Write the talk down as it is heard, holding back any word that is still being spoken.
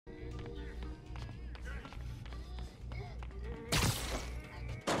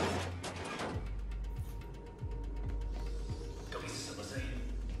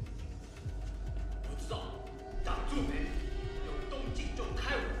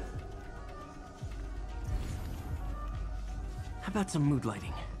about some mood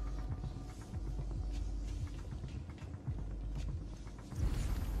lighting?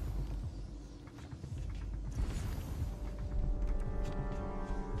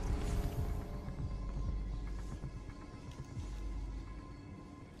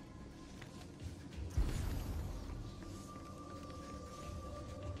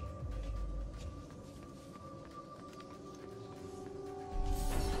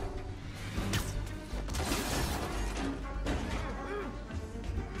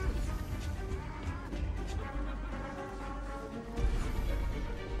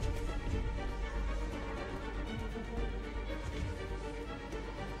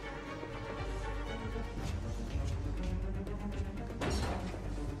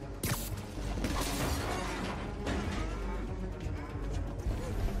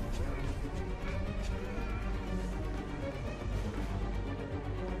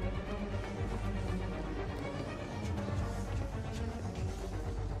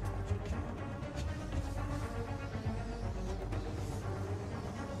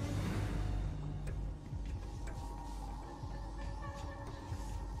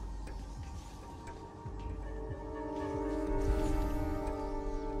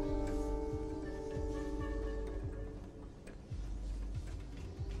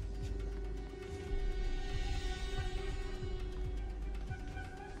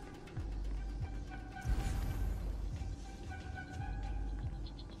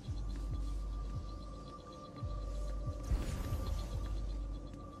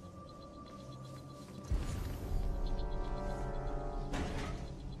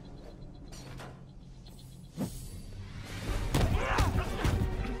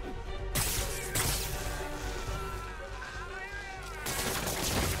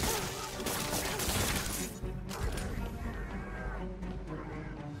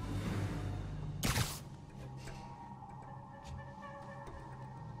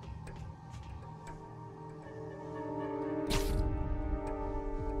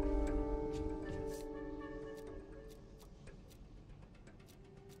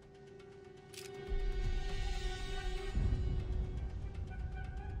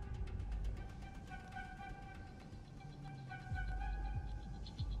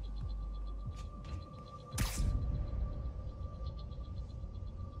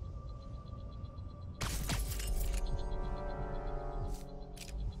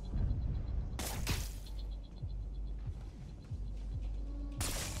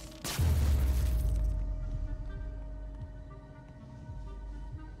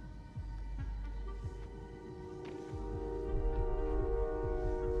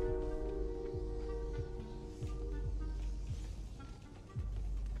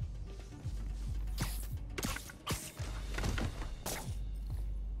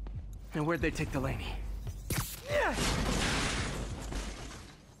 And where'd they take Delaney?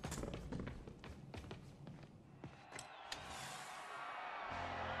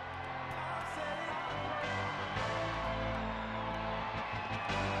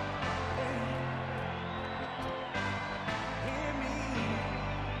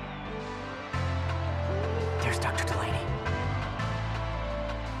 There's Dr. Delaney.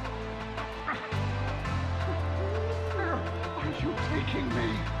 Where are you taking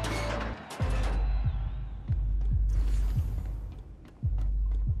me?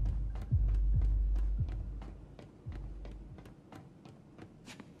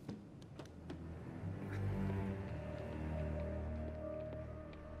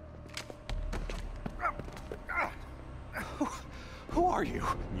 Who are you?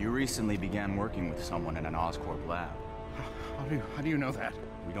 You recently began working with someone in an Oscorp lab. How do you know that?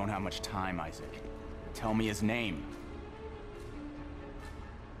 We don't have much time, Isaac. Tell me his name.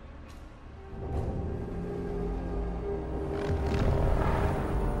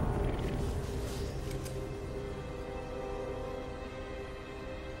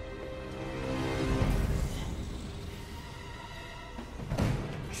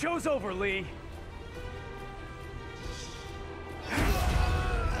 Show's over, Lee.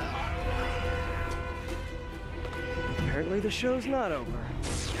 Apparently the show's not over.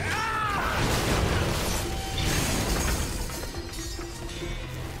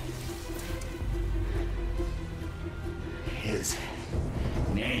 His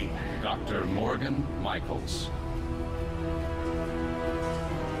name, Dr. Morgan Michaels.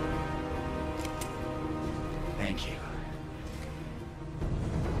 Thank you.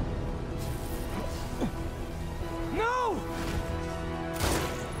 No!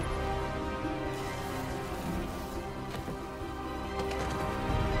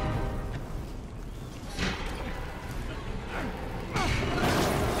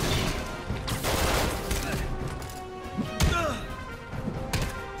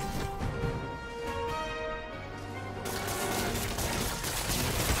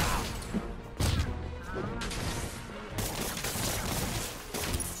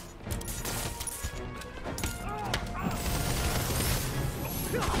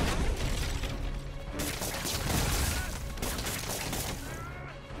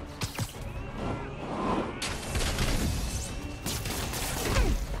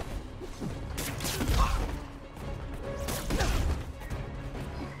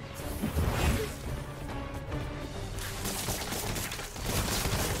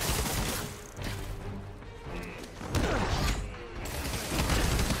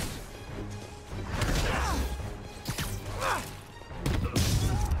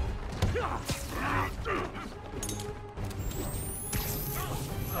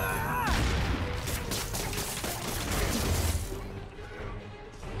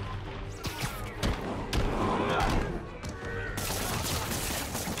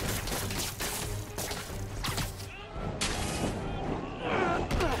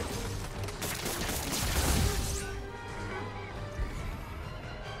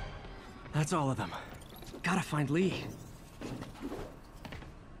 That's all of them. Gotta find Lee.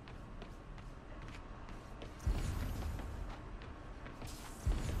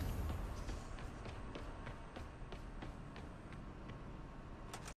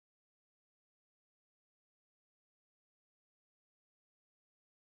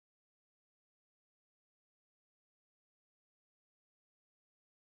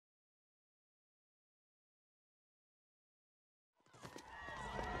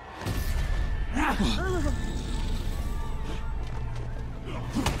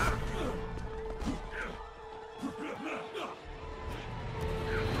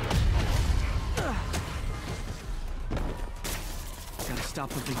 Gotta stop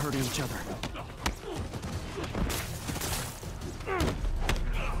them from hurting each other.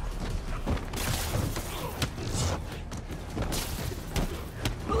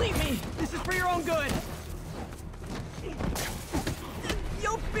 Believe me, this is for your own good.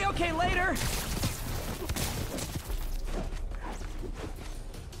 You'll be okay later.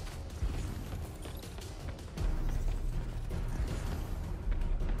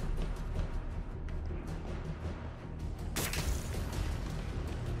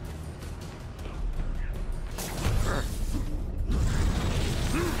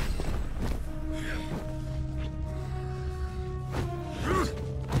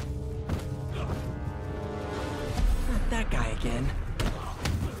 That guy again.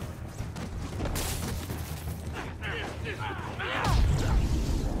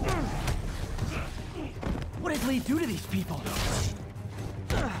 What did Lee do to these people?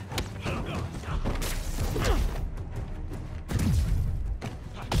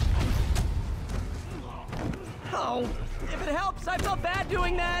 Oh, if it helps, I felt bad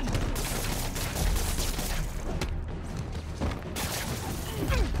doing that.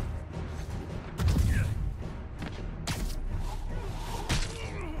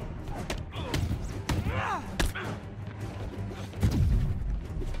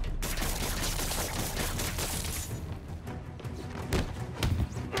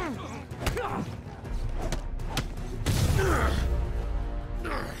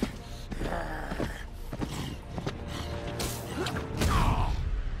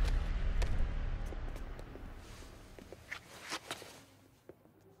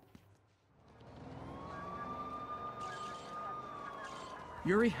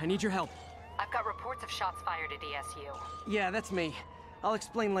 Yuri, I need your help. I've got reports of shots fired at ESU. Yeah, that's me. I'll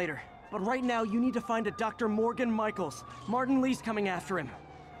explain later. But right now, you need to find a Dr. Morgan Michaels. Martin Lee's coming after him.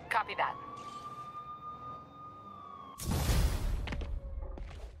 Copy that.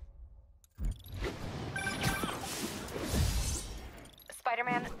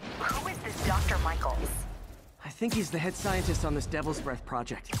 Spider-Man, who is this Dr. Michaels? I think he's the head scientist on this Devil's Breath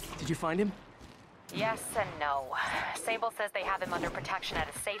project. Did you find him? Yes and no. Sable says they have him under protection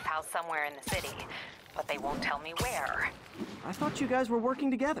at a safe house somewhere in the city, but they won't tell me where. I thought you guys were working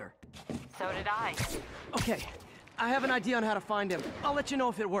together. So did I. Okay, I have an idea on how to find him. I'll let you know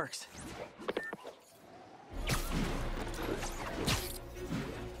if it works.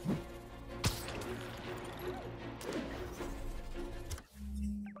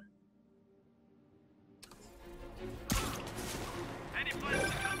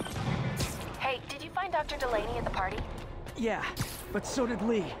 Hey, did you find Dr. Delaney at the party? Yeah, but so did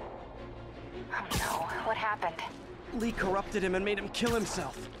Lee. Oh no, what happened? Lee corrupted him and made him kill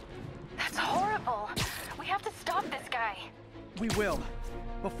himself. That's horrible. We have to stop this guy. We will.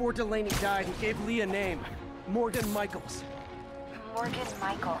 Before Delaney died, he gave Lee a name. Morgan Michaels. Morgan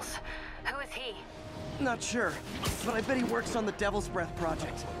Michaels. Who is he? Not sure, but I bet he works on the Devil's Breath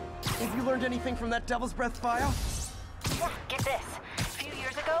project. Have you learned anything from that Devil's Breath file? Get this. A few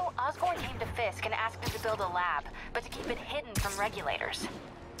years ago, Osborn came to Fisk and asked him to build a lab, but to keep it hidden from regulators.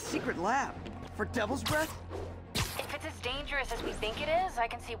 Secret lab? For Devil's Breath? If it's as dangerous as we think it is, I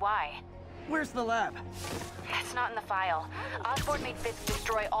can see why. Where's the lab? That's not in the file. Osborn made Fisk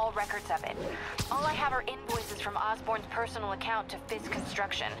destroy all records of it. All I have are invoices from Osborn's personal account to Fisk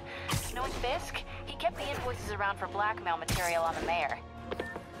Construction. Knowing Fisk, he kept the invoices around for blackmail material on the mayor.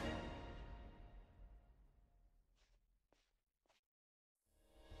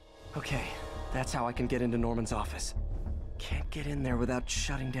 Okay, that's how I can get into Norman's office. Can't get in there without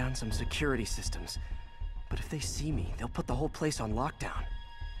shutting down some security systems. But if they see me, they'll put the whole place on lockdown.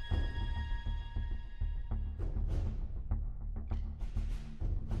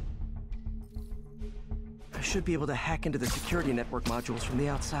 I should be able to hack into the security network modules from the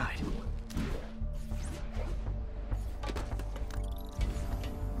outside.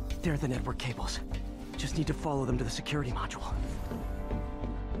 There are the network cables. Just need to follow them to the security module.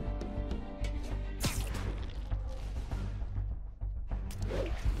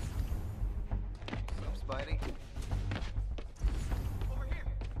 Spidey. Over here.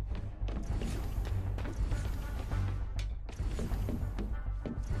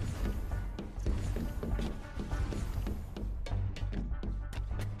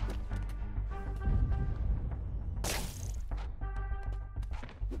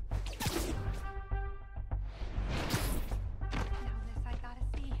 Now this I gotta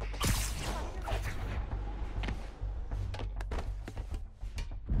see.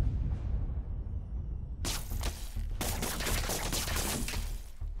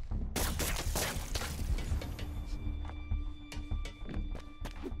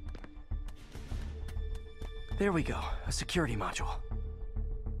 There we go, a security module.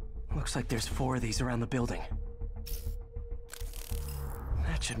 Looks like there's 4 of these around the building.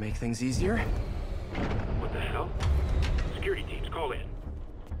 That should make things easier. What the hell? Security teams, call in.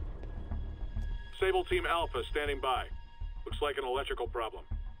 Sable Team Alpha standing by. Looks like an electrical problem.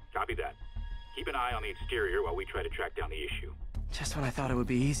 Copy that. Keep an eye on the exterior while we try to track down the issue. Just when I thought it would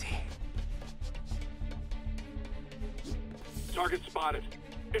be easy. Target spotted.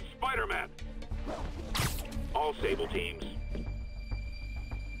 It's Spider-Man! All Sable teams.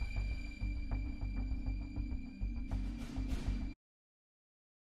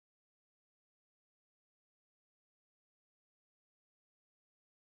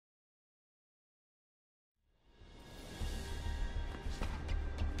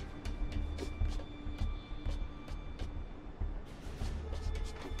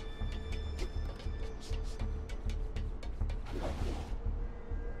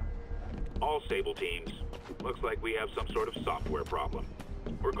 All Sable teams. Looks like we have some sort of software problem.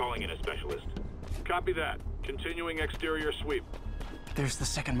 We're calling in a specialist. Copy that. Continuing exterior sweep. There's the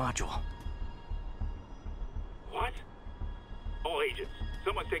second module. What? All agents,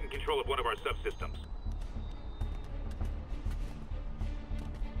 someone's taking control of one of our subsystems.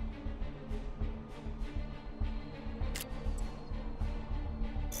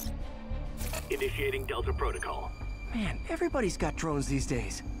 Initiating Delta Protocol. Man, everybody's got drones these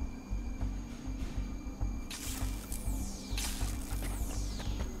days.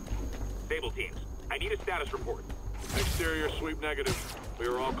 Sable teams, I need a status report. Exterior sweep negative. We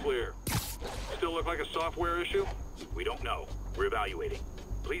are all clear. Still look like a software issue? We don't know. We're evaluating.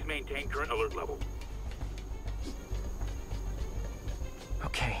 Please maintain current alert level.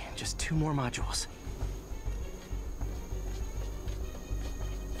 Okay, just 2 more modules.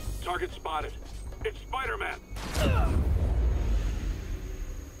 Target spotted. It's Spider-Man!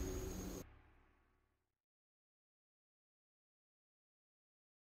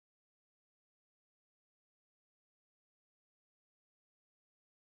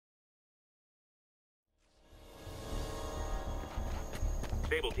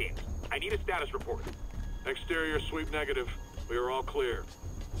 Sable teams, I need a status report. Exterior sweep negative. We are all clear.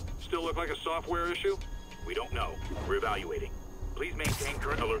 Still look like a software issue? We don't know. We're evaluating. Please maintain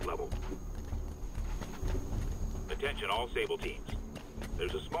current alert level. Attention all Sable teams.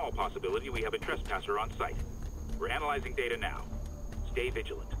 There's a small possibility we have a trespasser on site. We're analyzing data now. Stay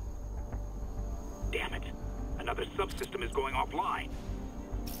vigilant. Damn it. Another subsystem is going offline.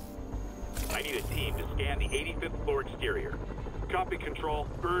 I need a team to scan the 85th floor exterior. Copy, Control.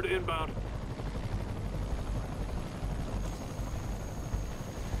 Bird inbound.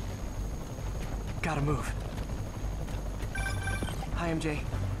 Gotta move. Hi, MJ.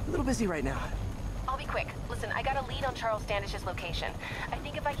 A little busy right now. I'll be quick. Listen, I got a lead on Charles Standish's location. I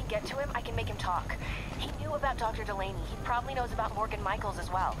think if I can get to him, I can make him talk. He knew about Dr. Delaney. He probably knows about Morgan Michaels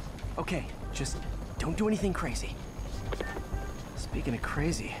as well. Okay, just don't do anything crazy. Speaking of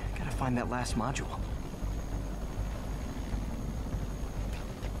crazy, gotta find that last module.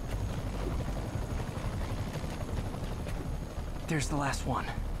 There's the last one.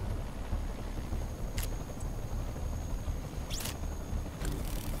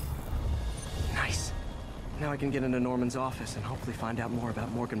 Nice. Now I can get into Norman's office and hopefully find out more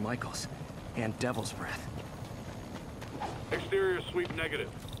about Morgan Michaels and Devil's Breath. Exterior sweep negative.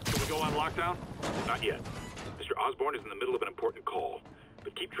 Can we go on lockdown? Not yet. Mr. Osborn is in the middle of an important call,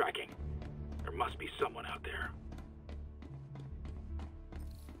 but keep tracking. There must be someone out there.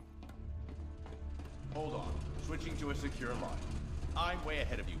 Hold on. Switching to a secure line. I'm way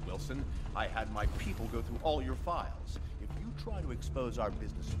ahead of you, Wilson. I had my people go through all your files. If you try to expose our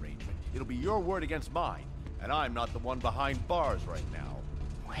business arrangement, it'll be your word against mine. And I'm not the one behind bars right now.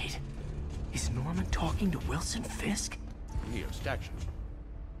 Wait, is Norman talking to Wilson Fisk? Neo statue.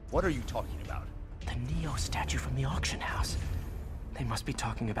 What are you talking about? The Neo statue from the auction house. They must be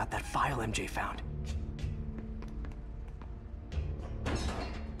talking about that file MJ found.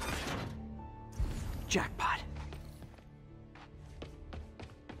 Jackpot.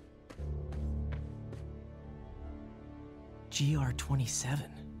 GR27.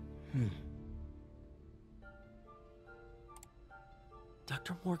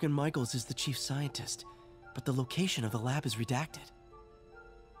 Dr. Morgan Michaels is the chief scientist, but the location of the lab is redacted.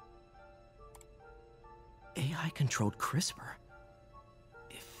 AI-controlled CRISPR.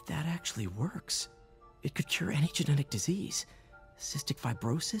 If that actually works, it could cure any genetic disease. Cystic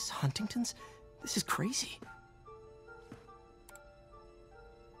fibrosis, Huntington's? This is crazy.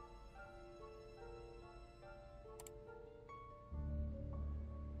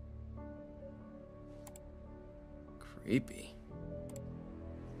 Creepy.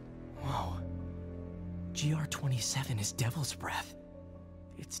 Whoa. GR27 is Devil's Breath.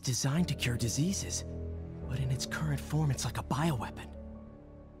 It's designed to cure diseases, but in its current form, it's like a bioweapon.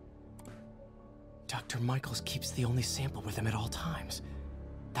 Dr. Michaels keeps the only sample with him at all times.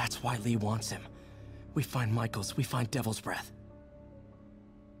 That's why Lee wants him. We find Michaels, we find Devil's Breath.